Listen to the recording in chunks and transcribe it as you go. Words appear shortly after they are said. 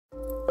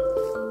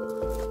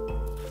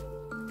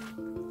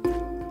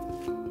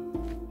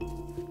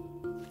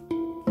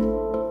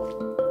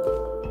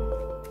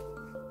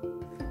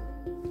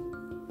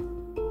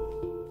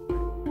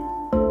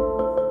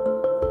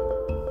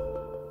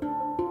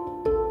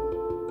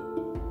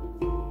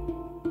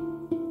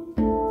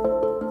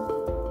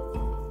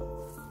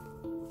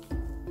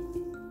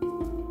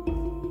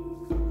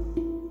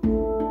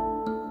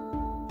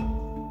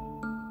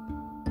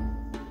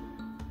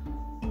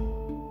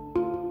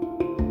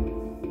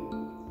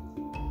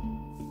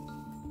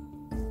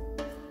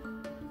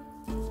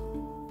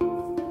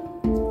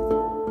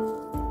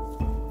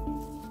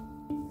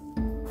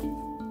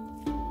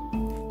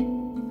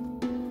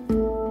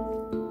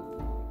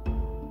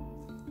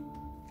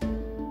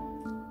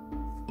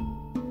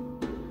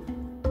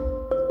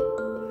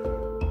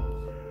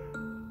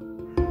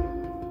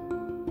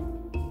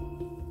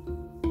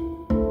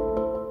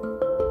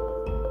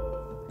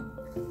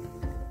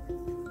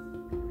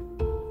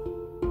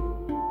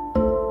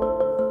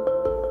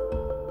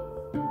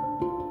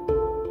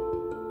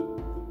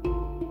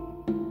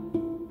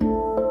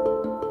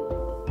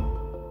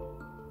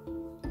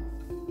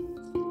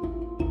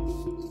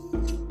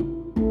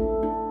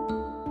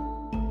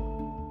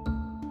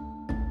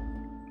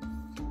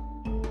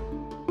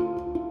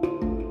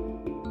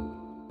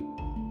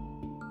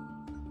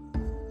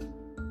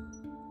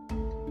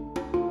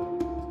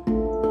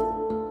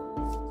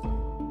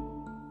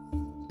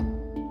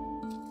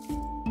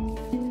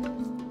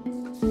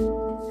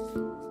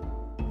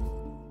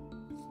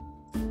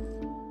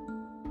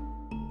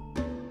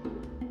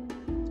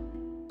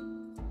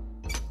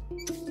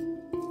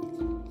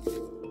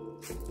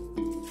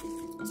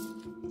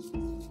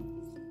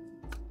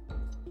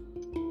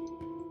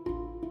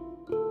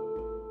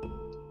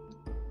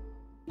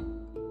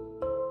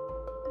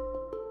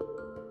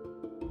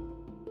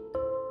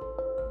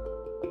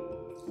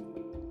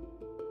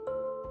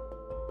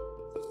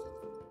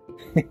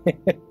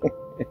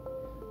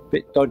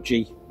Bit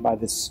dodgy by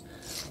this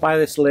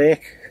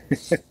lake.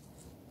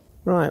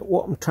 Right,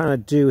 what I'm trying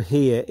to do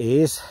here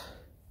is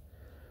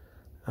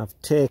I've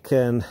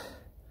taken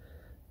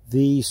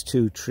these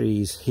two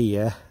trees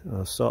here and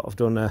I've sort of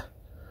done a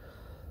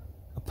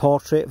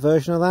portrait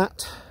version of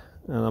that,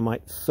 and I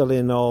might fill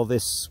in all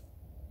this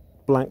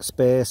blank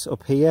space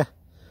up here,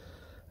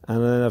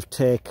 and then I've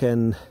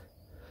taken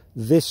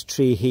this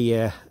tree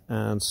here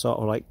and sort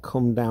of like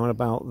come down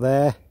about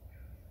there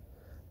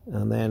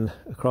and then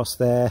across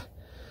there.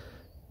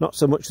 Not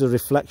so much the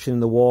reflection in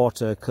the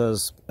water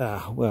because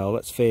well,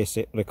 let's face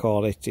it, what I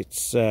call it,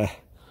 it's where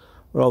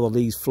all the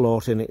leaves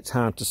floating, it's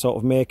hard to sort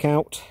of make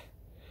out.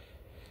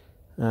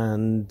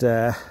 And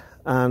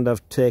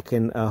I've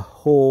taken a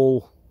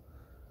whole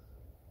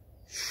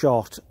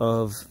shot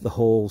of the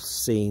whole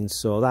scene,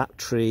 so that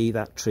tree,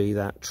 that tree,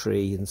 that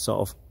tree, and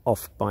sort of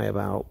off by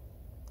about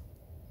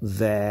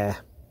there,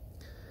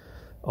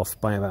 off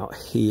by about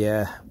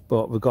here.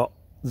 But we've got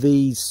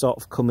these sort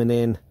of coming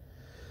in,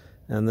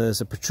 and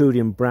there's a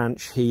protruding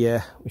branch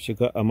here which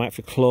I might have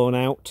to clone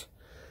out.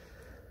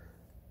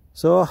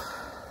 So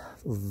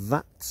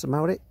that's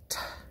about it.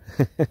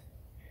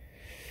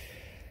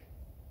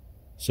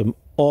 Some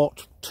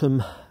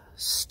autumn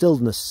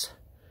stillness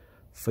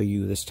for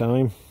you this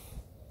time.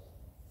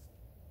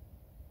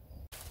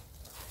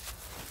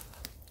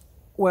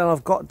 Well,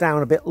 I've got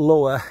down a bit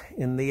lower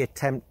in the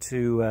attempt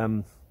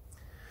to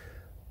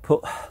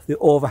put the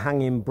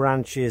overhanging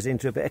branches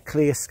into a bit of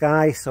clear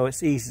sky so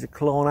it's easy to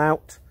clone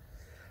out.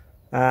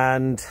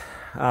 And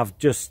I've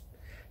just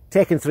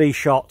taken 3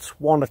 shots,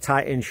 one a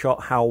tight-in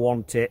shot how I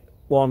want it,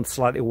 one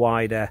slightly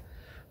wider,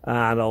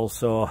 and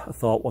also I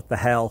thought, what the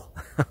hell,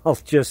 I'll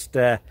just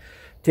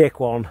take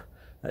one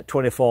at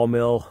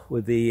 24mm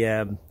with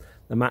the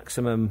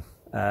maximum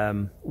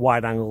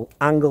wide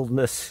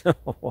angledness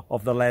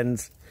of the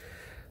lens.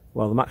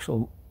 Well, the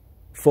maximum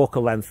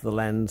focal length of the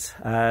lens.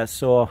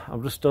 So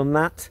I've just done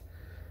that,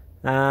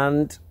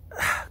 and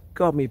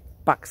God, my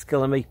back's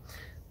killing me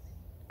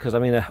because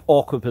I'm in an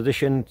awkward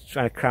position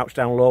trying to crouch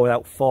down low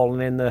without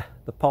falling in the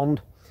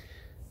pond.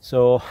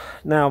 So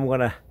now I'm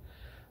going to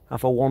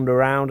have a wander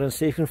around and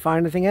see if I can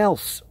find anything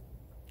else.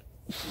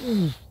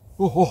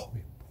 Oh,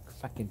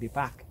 if I can be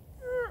back.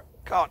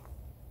 God.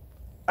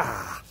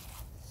 Ah.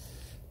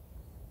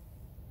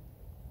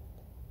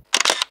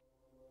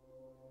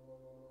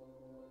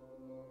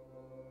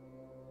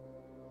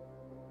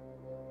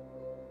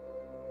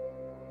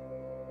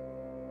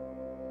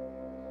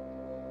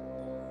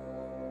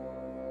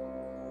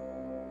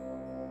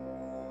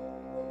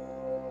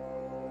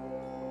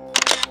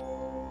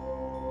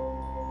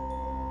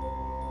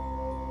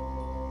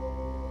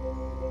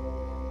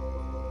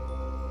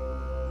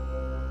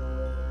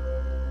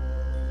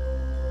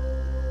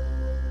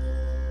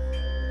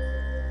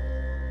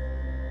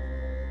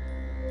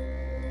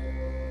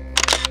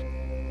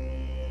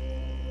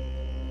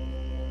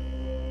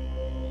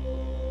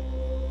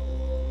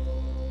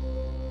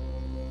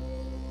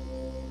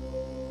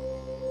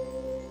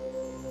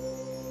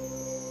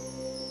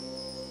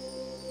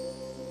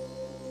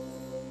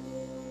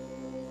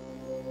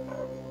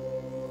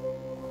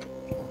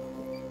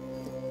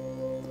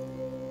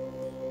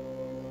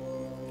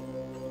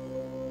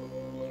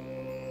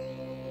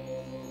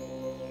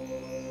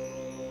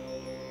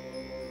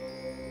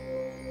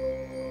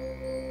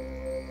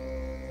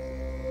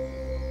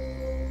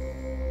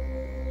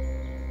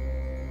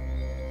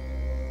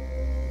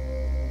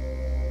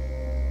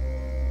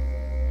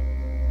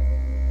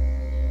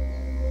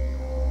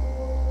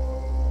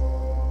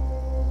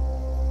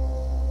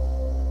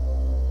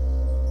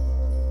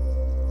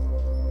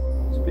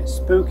 Bit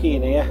spooky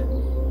in here.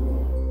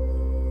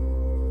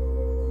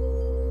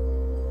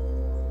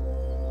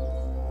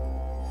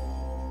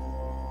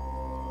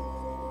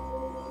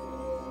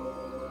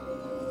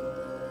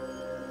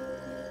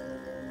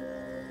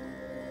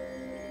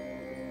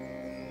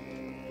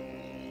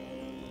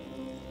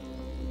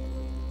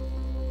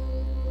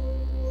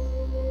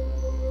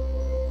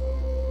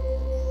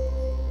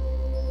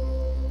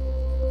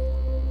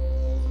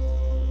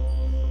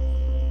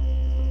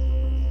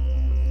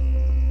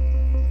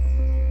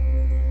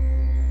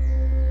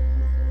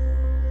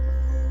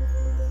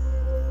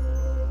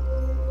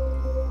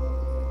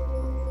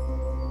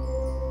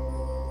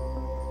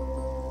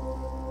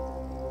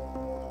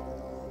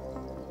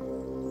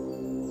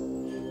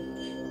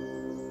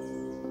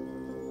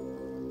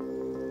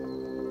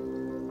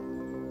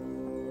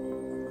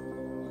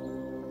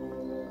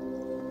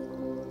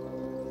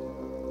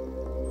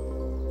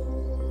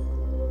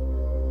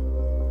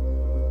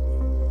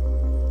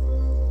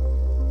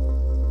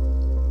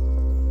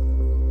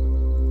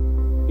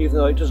 Even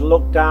though it does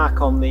look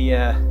dark on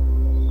the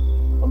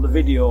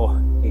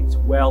video, it's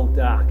well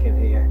dark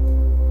in here.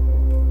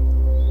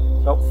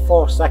 About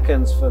 4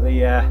 seconds for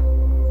the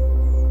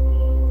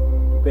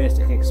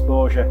basic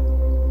exposure.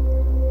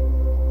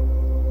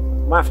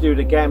 Might have to do it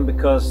again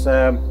because it's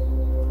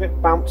a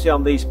bit bouncy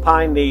on these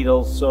pine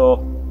needles, so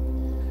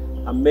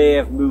I may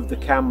have moved the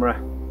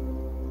camera.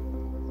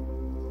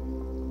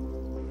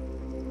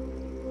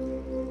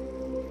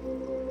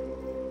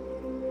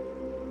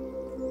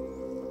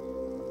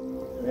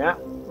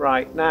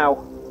 Right,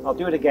 now I'll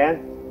do it again.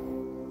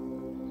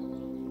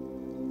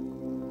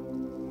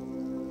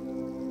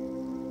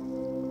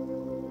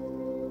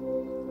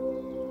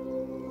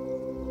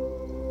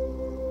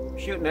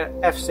 Shooting at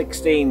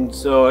f/16,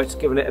 so it's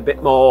giving it a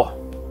bit more,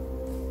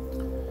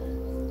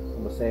 what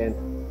am I saying?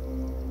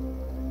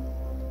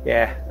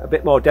 Yeah, a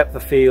bit more depth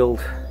of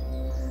field.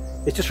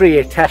 It's just really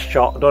a test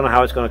shot. I don't know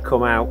how it's going to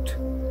come out,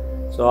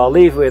 so I'll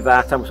leave it with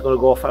that. I'm just going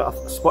to go for,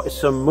 I've spotted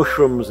some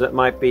mushrooms that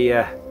might be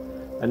a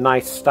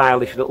nice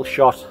stylish little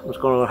shot. I'm just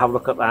going to have a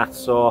look at that,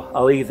 so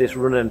I'll leave this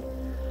running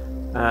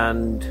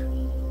and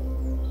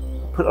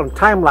put it on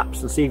time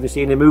lapse and see if you can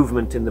see any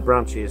movement in the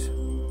branches.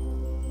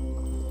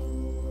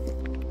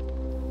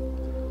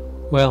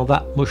 Well,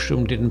 that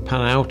mushroom didn't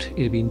pan out.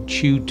 It had been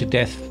chewed to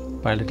death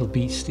by little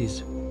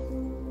beasties.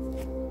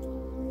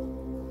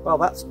 Well,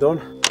 that's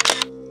done.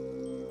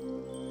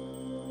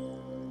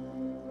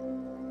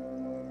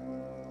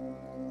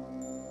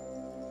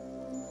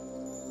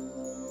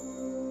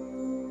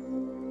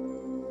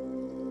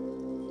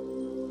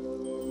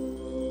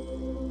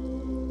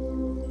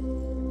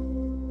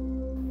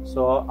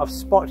 So I've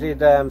spotted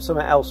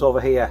something else over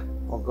here.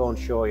 I'll go and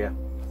show you.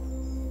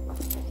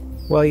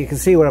 Well, you can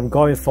see what I'm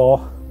going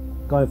for.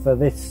 Going for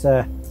this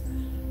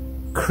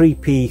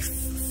creepy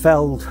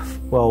felled,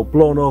 well,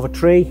 blown over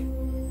tree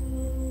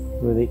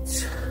with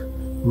its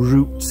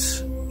roots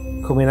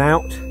coming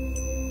out.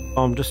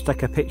 I'll just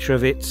take a picture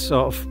of it,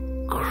 sort of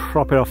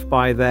crop it off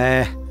by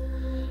there,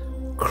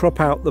 crop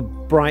out the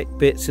bright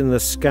bits in the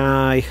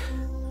sky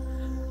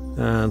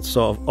and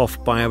sort of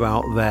off by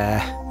about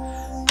there.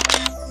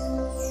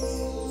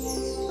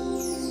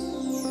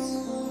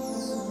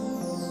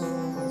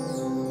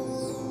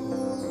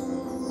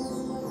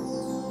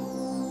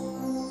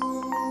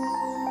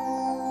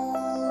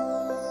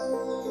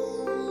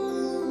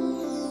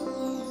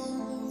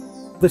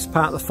 This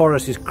part of the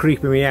forest is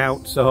creeping me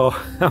out, so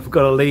I've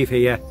got to leave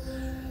here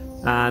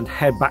and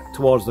head back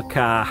towards the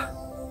car.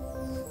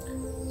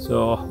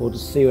 So we'll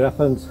just see what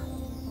happens.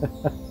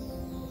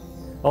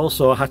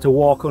 Also, I had to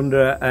walk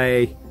under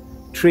a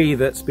tree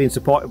that's been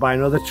supported by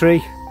another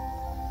tree,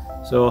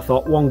 so I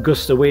thought one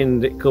gust of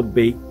wind it could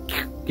be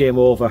game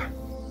over.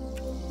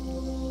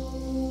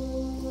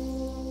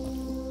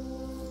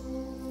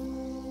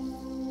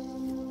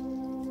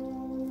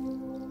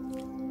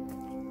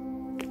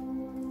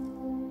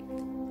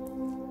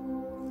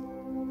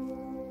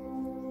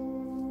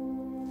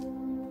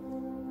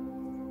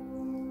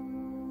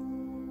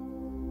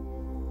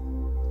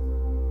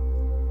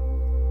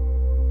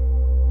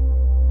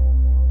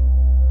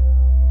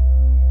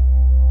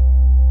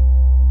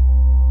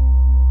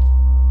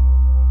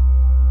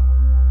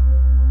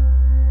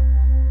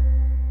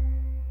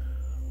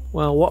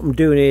 Well, what I'm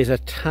doing is a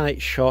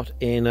tight shot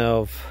in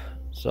of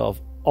sort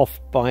of off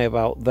by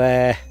about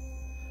there,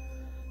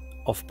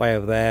 off by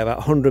over there, about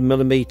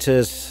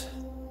 100mm,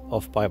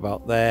 off by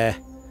about there.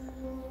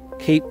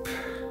 Keep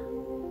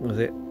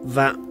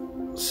that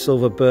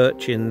silver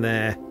birch in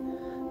there,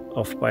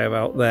 off by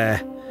about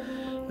there.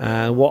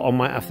 And what I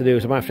might have to do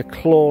is I might have to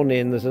clone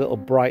in, there's a little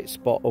bright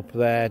spot up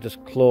there,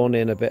 just clone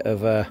in a bit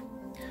of a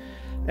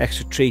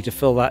extra tree to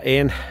fill that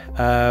in.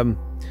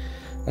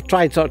 I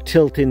tried sort of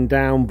tilting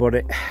down, but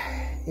it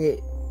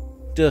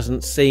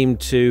doesn't seem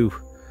to,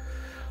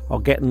 or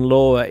getting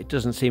lower, it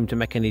doesn't seem to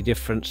make any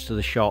difference to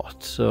the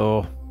shot.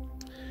 So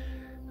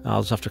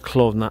I'll just have to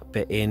clone that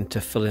bit in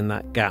to fill in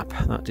that gap,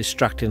 that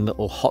distracting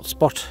little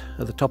hotspot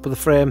at the top of the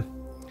frame.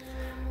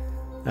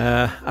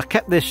 I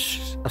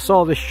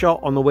saw this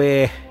shot on the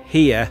way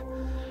here,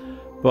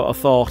 but I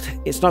thought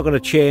it's not going to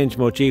change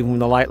much even when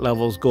the light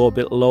levels go a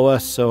bit lower,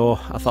 so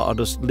I thought I'd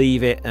just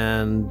leave it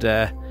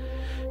and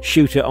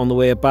shoot it on the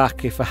way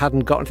back if I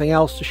hadn't got anything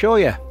else to show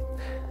you.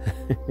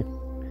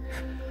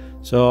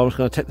 So I'm just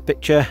going to take the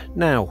picture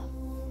now.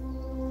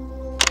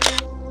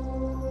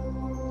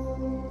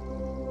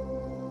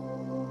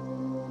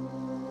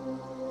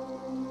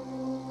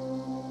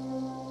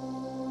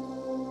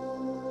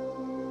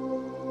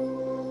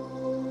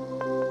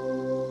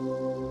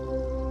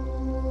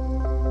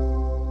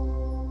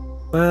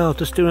 Well,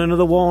 just doing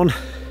another one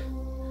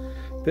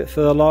a bit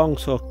further along,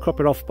 so I'll crop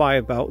it off by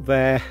about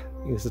there.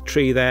 There's a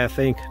tree there, I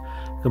think.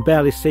 I can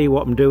barely see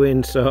what I'm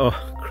doing, so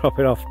crop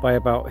it off by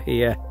about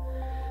here.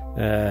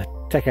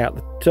 Take out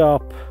the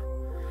top.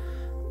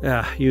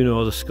 You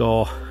know the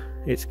score.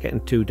 It's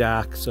getting too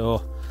dark,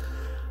 so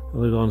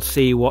we'll go and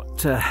see what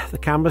the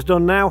camera's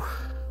done now.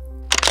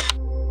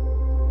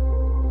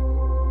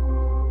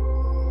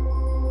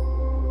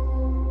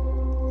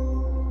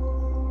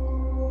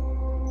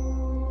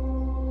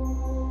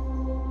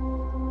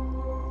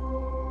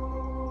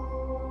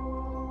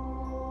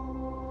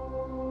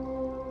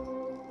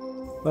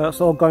 Well,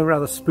 it's all going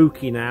rather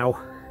spooky now,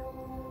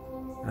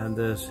 and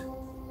there's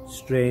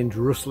strange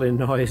rustling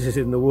noises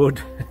in the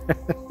wood.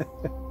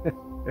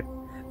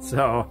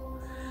 So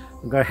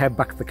I'm going to head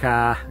back to the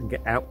car and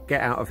get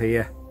out of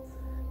here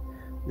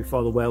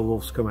before the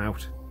werewolves come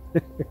out.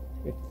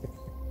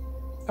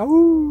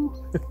 Oh,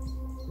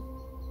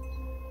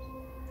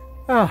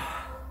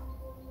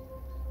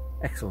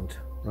 excellent.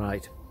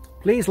 Right,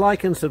 Please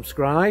like and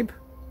subscribe,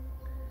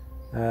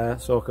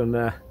 so I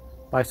can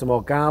buy some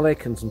more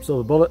garlic and some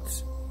silver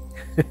bullets.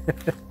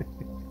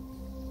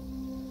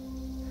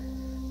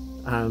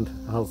 And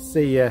I'll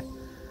see you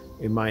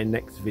in my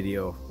next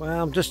video.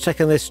 Well, I'm just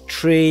checking this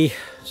tree,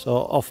 so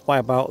off by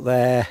about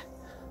there,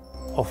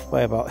 off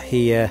by about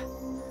here,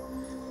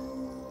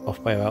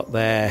 off by about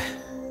there,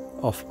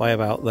 off by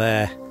about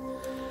there,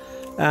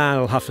 and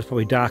I'll have to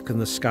probably darken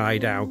the sky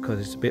down because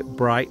it's a bit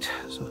bright,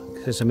 so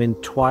because I'm in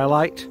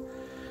twilight.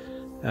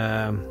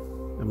 I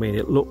mean,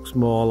 it looks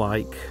more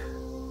like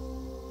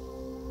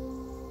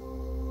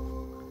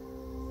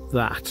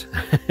that.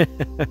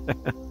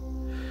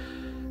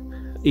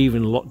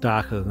 Even a lot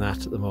darker than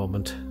that at the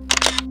moment.